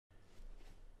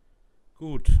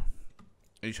Gut,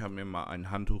 ich habe mir mal ein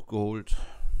Handtuch geholt.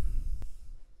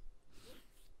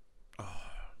 Oh,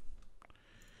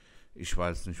 ich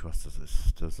weiß nicht, was das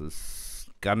ist. Das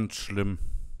ist ganz schlimm.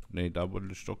 Nee, da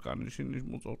will ich doch gar nicht hin. Ich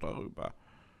muss auch darüber.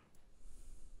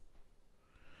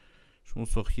 Ich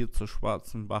muss doch hier zur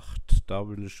Schwarzen Wacht. Da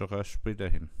will ich doch erst später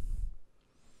hin.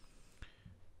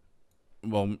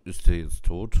 Warum ist der jetzt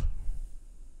tot?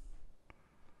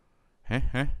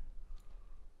 Hä?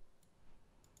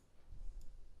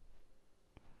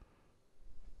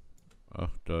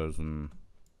 Ach, da ist ein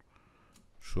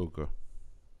Schurke.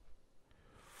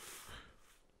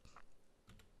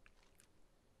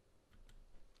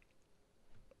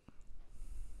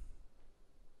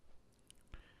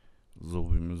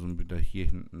 So, wir müssen wieder hier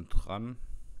hinten dran.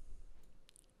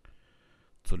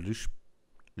 Zur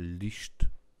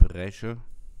Lichtbreche.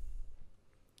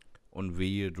 Und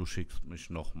wehe, du schickst mich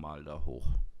nochmal da hoch.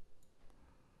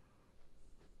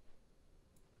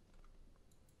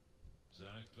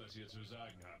 Sagt, was ihr zu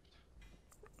sagen habt.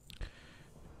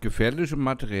 Gefährliche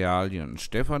Materialien.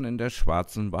 Stefan in der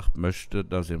Schwarzen Wacht möchte,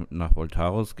 dass ihr nach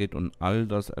Voltarus geht und all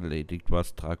das erledigt,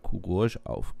 was Dracuro euch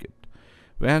aufgibt.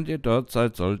 Während ihr dort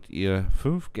seid, sollt ihr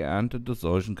 5 geerntete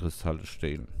Seuchenkristalle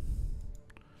stehlen.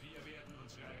 Wir werden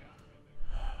uns wehren.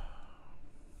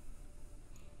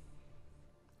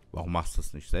 Warum machst du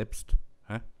es nicht selbst?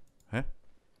 Hä?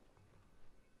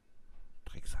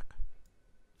 Drecksack.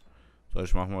 So,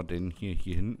 ich mach mal den hier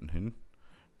hinten hin.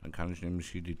 Dann kann ich nämlich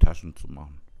hier die Taschen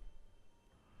zumachen.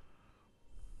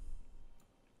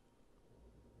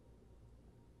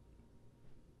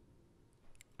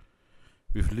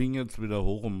 Wir fliegen jetzt wieder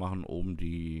hoch und machen oben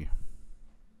die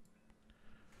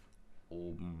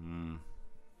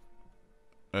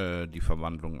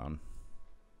Verwandlung an.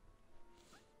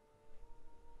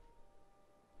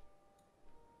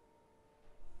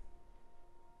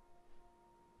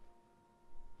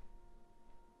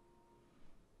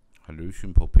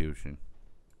 Hallöchen, Popöchen.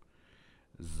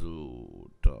 So,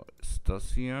 da ist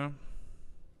das hier.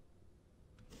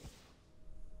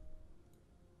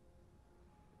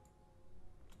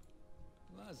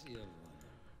 Was ihr wollt.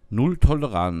 Null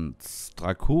Toleranz.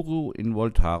 Dracuro in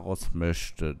Voltarus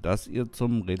möchte, dass ihr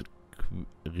zum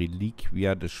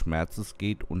Reliquia des Schmerzes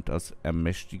geht und das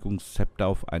Ermächtigungszepter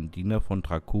auf einen Diener von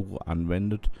Dracuro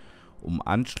anwendet, um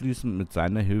anschließend mit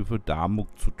seiner Hilfe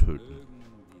Damok zu töten.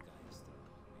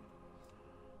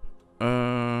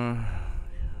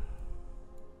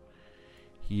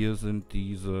 Hier sind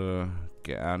diese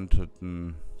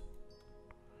geernteten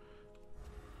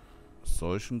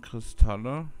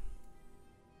Seuchenkristalle.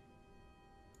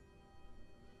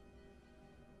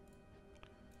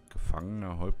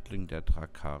 Gefangener Häuptling der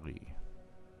Drakari.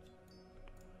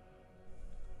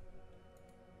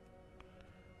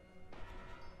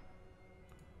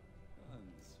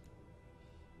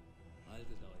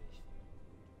 Haltet euch.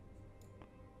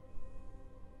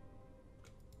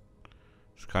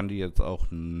 Ich kann die jetzt auch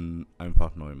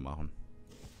einfach neu machen.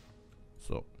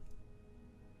 So.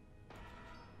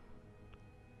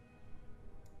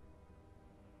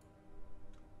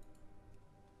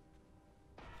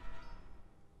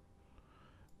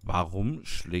 Warum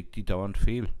schlägt die dauernd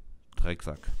fehl?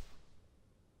 Drecksack.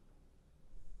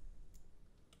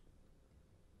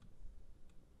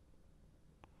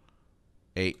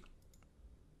 Ey.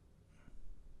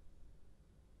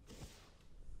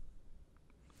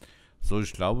 So,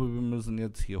 ich glaube, wir müssen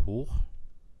jetzt hier hoch.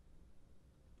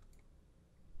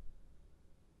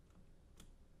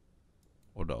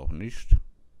 Oder auch nicht.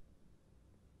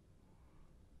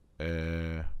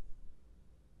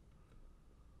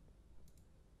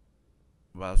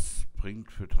 Was bringt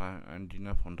für einen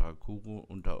Diener von Dracuro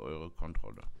unter eure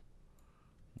Kontrolle?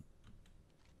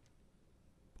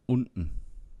 Unten.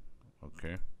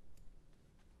 Okay.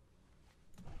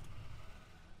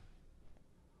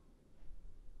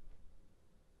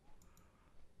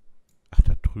 Ach,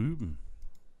 da drüben.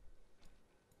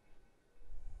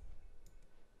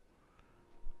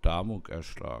 Damok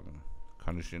erschlagen.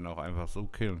 Kann ich den auch einfach so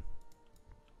killen?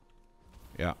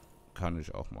 Ja, kann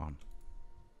ich auch machen.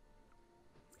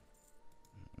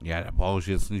 Ja, da brauche ich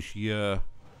jetzt nicht hier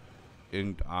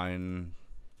irgendein...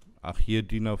 Ach, hier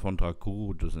Diener von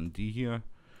Dracuro, das sind die hier.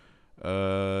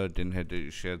 Den hätte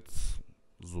ich jetzt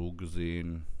so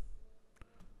gesehen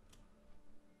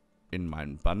in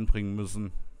meinen Bann bringen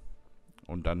müssen.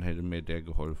 Und dann hätte mir der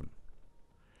geholfen.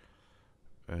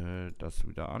 Das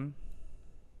wieder an.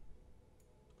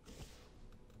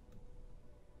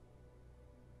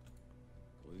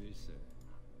 Grüße.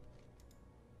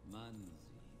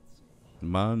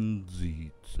 Man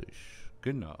sieht sich.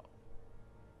 Genau.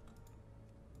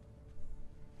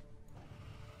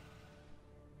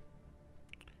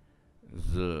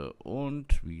 So,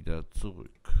 und wieder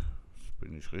zurück.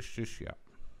 Bin ich richtig? Ja.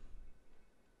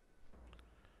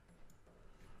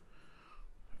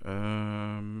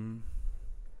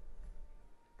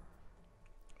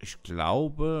 Ich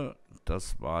glaube,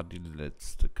 das war die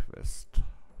letzte Quest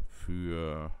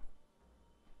für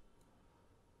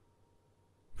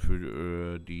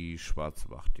die Schwarze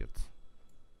Wacht jetzt.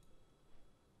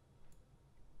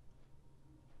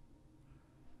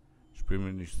 Ich bin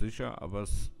mir nicht sicher, aber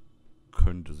es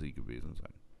könnte sie gewesen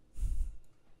sein.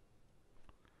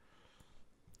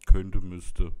 Könnte,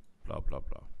 müsste, bla bla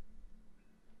bla.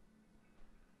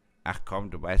 Ach komm,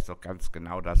 du weißt doch ganz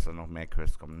genau, dass da noch mehr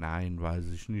Quests kommen. Nein,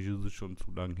 weiß ich nicht, ist es schon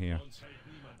zu lang her. Uns hält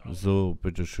niemand auf. So,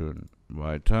 bitteschön.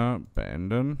 Weiter,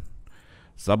 beenden.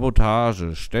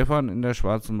 Sabotage. Stefan in der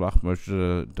Schwarzen Wacht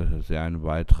möchte, dass er eine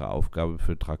weitere Aufgabe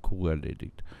für Dracou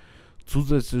erledigt.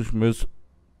 Zusätzlich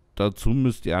dazu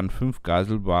müsst ihr an 5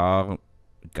 Geiselwagen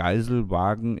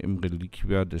im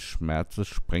Reliquia des Schmerzes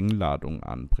Sprengladungen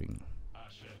anbringen.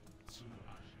 Asche zu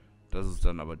Asche. Das ist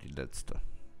dann aber die letzte.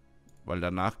 Weil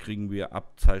danach kriegen wir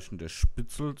Abzeichen des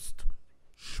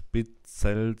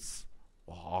Spitzels.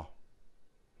 Oh.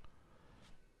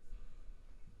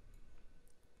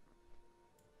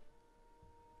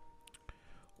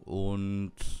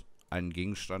 Und einen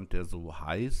Gegenstand, der so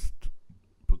heißt,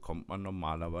 bekommt man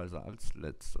normalerweise als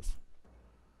letztes.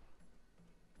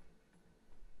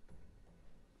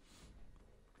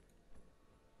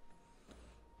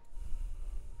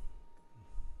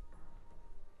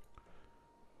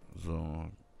 So,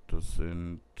 das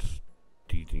sind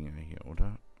die Dinger hier,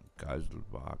 oder?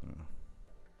 Geiselwagen.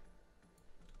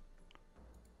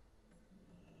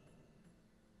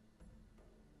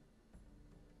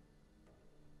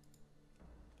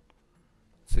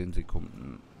 Zehn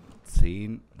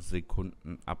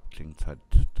Sekunden Abklingzeit.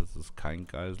 Das ist kein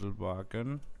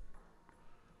Geiselwagen.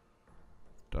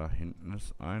 Da hinten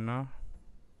ist einer.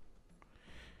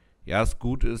 Ja, das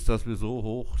Gute ist, dass wir so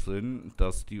hoch sind,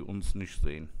 dass die uns nicht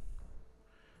sehen.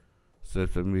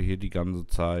 Selbst wenn wir hier die ganze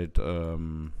Zeit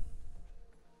in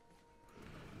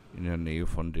der Nähe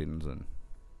von denen sind.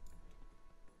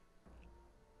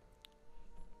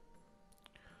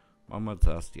 Machen wir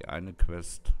zuerst die eine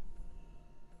Quest.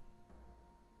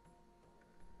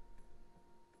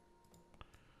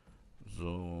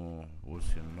 So, wo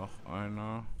ist hier noch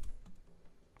einer?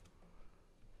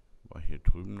 War hier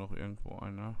drüben noch irgendwo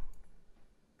einer?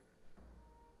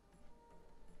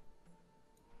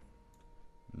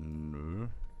 Nö.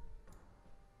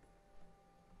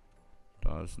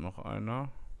 Da ist noch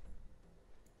einer.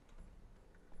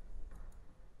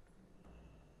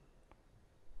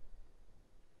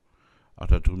 Ach,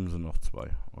 da drüben sind noch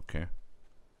 2. Okay.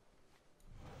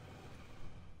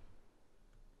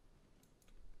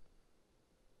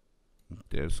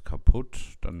 Der ist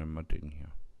kaputt. Dann nehmen wir den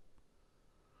hier.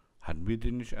 Hatten wir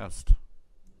den nicht erst?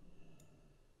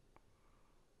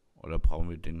 Oder brauchen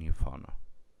wir den hier vorne?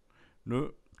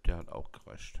 Nö, der hat auch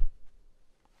gereicht.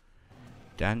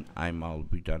 Dann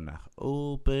einmal wieder nach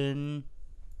oben.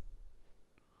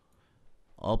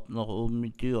 Ab nach oben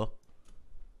mit dir.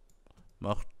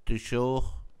 Mach dich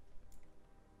hoch.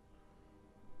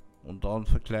 Und dann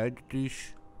verkleide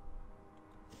dich.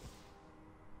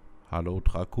 Hallo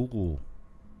Dracuru.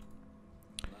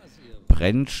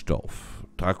 Brennstoff.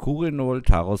 Dracuru in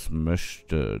Voltarus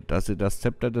möchte, dass ihr das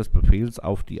Zepter des Befehls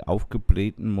auf die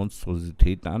aufgeblähten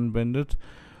Monstrositäten anwendet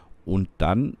und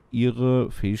dann ihre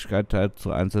Fähigkeit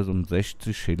dazu einsetzt, um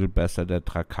 60 Schädelberster der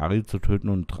Drakari zu töten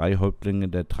und 3 Häuptlinge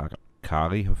der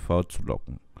Drakari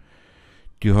hervorzulocken.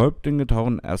 Die Häuptlinge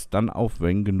tauchen erst dann auf,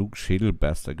 wenn genug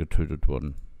Schädelberster getötet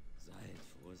wurden. Seid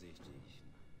vorsichtig.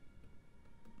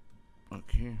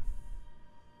 Okay.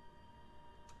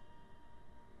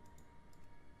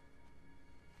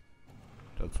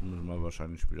 Dazu müssen wir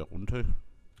wahrscheinlich wieder runter.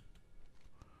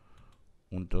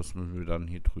 Und das müssen wir dann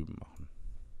hier drüben machen.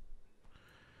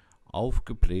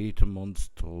 Aufgeblähte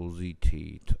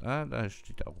Monstrosität. Ah, da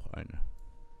steht auch eine.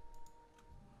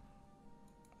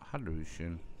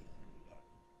 Hallöchen.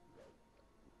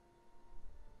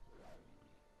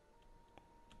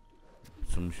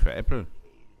 Willst du mich veräppeln?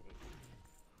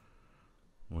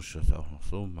 Muss ich das auch noch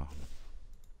so machen?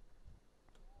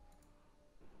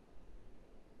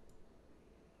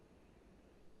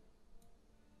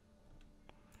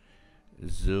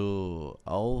 So,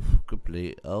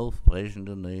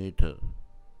 aufbrechende Nähte.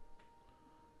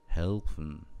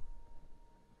 Helfen.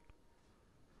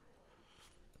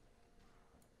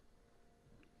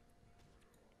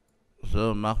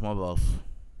 So, mach mal was.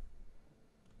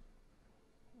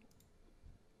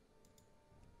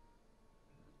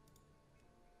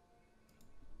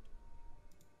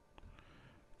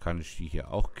 Kann ich die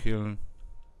hier auch killen?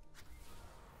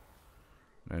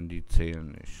 Nein, die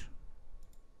zählen nicht.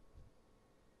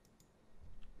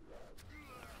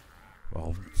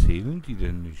 Warum zählen die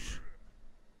denn nicht?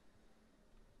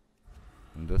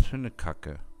 Und das für eine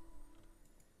Kacke.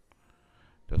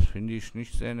 Das finde ich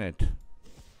nicht sehr nett.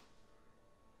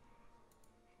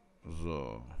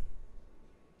 So.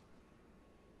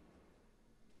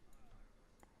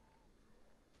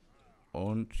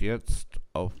 Und jetzt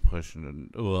aufbrechenden.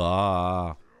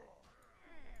 Uah.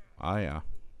 Ah ja.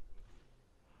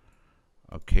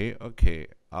 Okay, okay.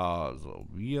 Also,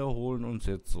 wir holen uns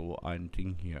jetzt so ein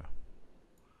Ding hier.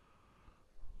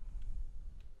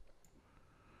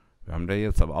 Wir haben da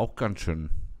jetzt aber auch ganz schön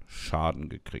Schaden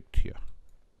gekriegt hier.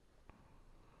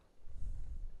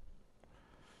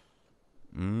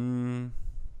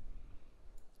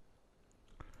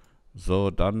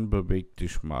 So, dann beweg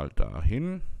dich mal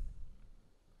dahin.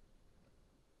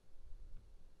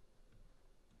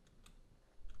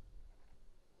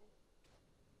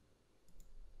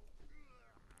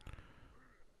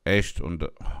 Echt und...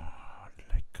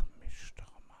 leck mich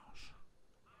doch am Arsch.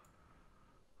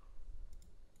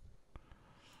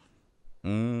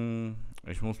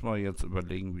 Ich muss mal jetzt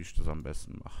überlegen, wie ich das am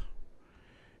besten mache.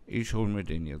 Ich hole mir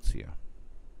den jetzt hier.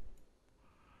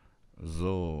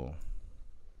 So.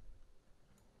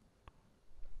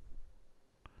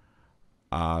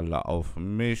 Alle auf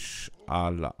mich,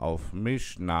 alle auf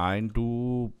mich. Nein,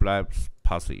 du bleibst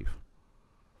passiv.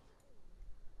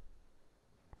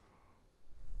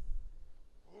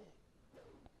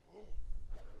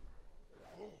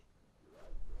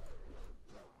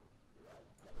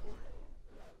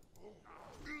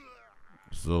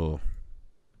 So.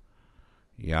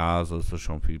 Ja, so ist es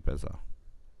schon viel besser.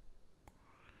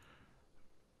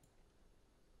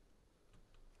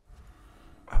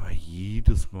 Aber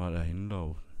jedes Mal dahin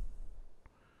laufen.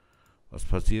 Was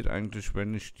passiert eigentlich,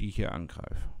 wenn ich die hier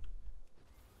angreife?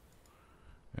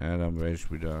 Ja, dann wäre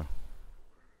ich wieder...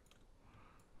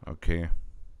 Okay.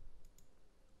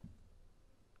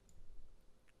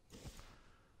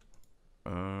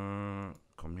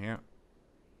 Komm her.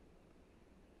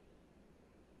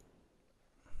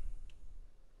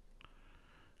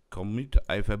 Komm mit,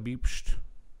 Eiferbiebst.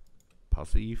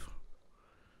 Passiv.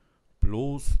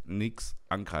 Bloß nix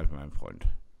angreifen, mein Freund.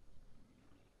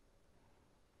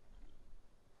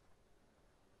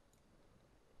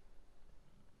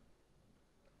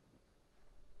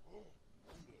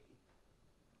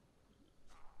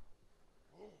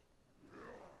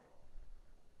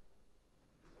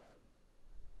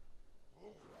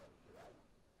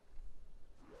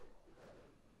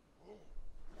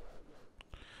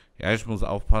 Ja, ich muss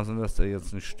aufpassen, dass der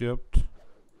jetzt nicht stirbt.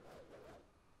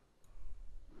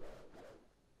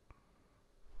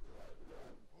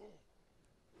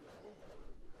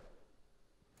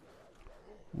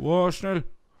 Wow, schnell.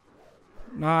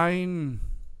 Nein.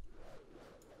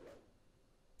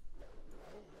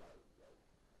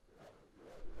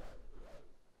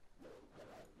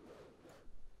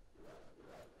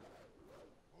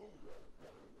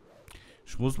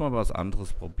 Ich muss mal was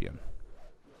anderes probieren.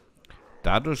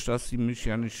 Dadurch, dass sie mich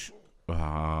ja nicht...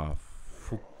 Ah,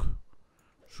 fuck.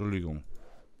 Entschuldigung.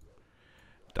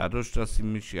 Dadurch, dass sie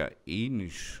mich ja eh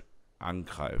nicht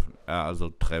angreifen, also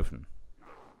treffen.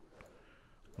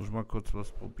 Muss ich mal kurz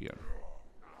was probieren.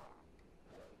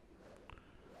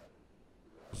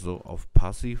 So, auf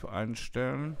Passiv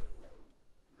einstellen.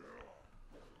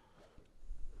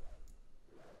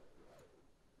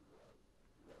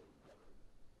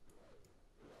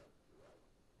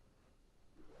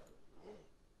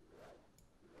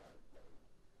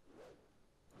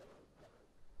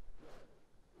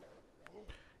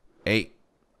 Ey.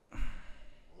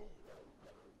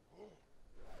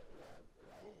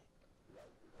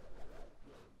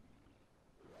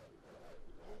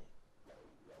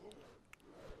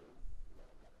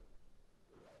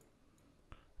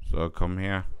 So, komm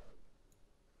her.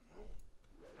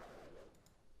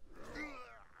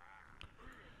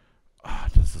 Ah,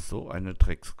 das ist so eine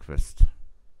Drecksquest.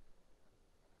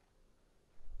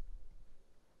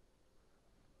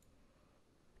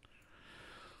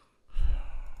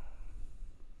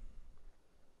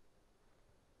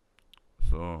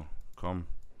 So, komm.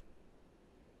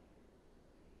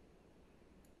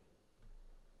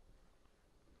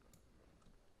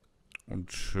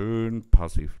 Und schön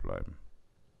passiv bleiben.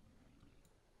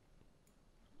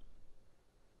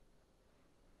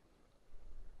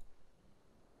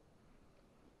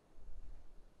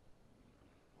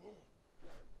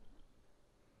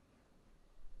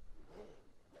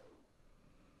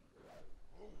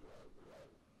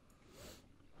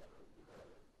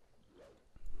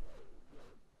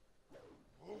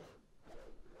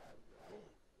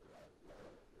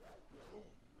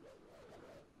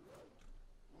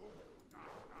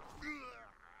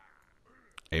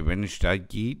 Ey, wenn ich da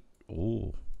je...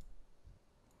 Oh.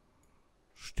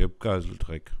 Stirb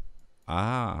Geiseldreck.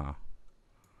 Ah.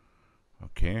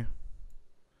 Okay.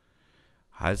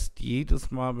 Heißt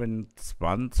jedes Mal, wenn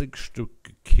 20 Stück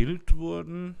gekillt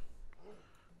wurden,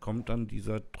 kommt dann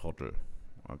dieser Trottel.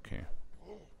 Okay.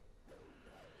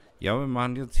 Ja, wir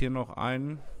machen jetzt hier noch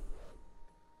einen.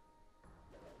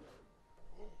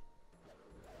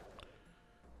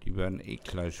 Die werden eh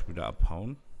gleich wieder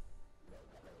abhauen.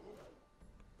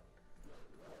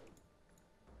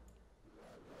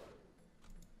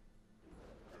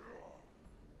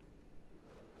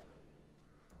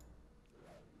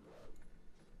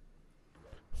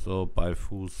 So, bei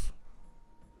Fuß.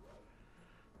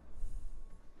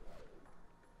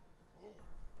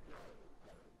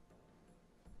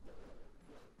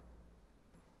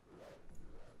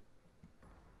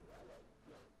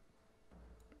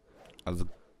 Also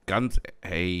ganz...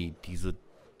 Hey, diese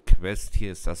Quest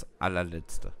hier ist das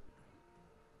allerletzte.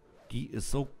 Die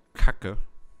ist so kacke.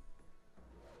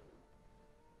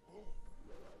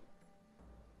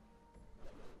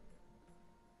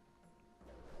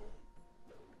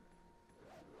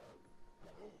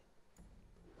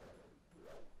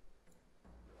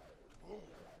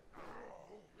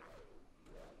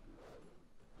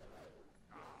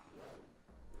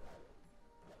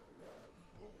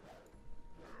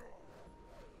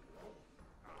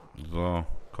 So,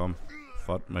 komm,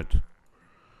 fort mit.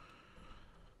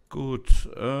 Gut,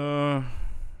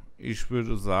 ich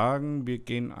würde sagen, wir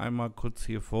gehen einmal kurz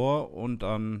hier vor und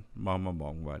dann machen wir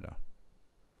morgen weiter.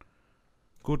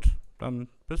 Gut, dann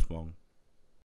bis morgen.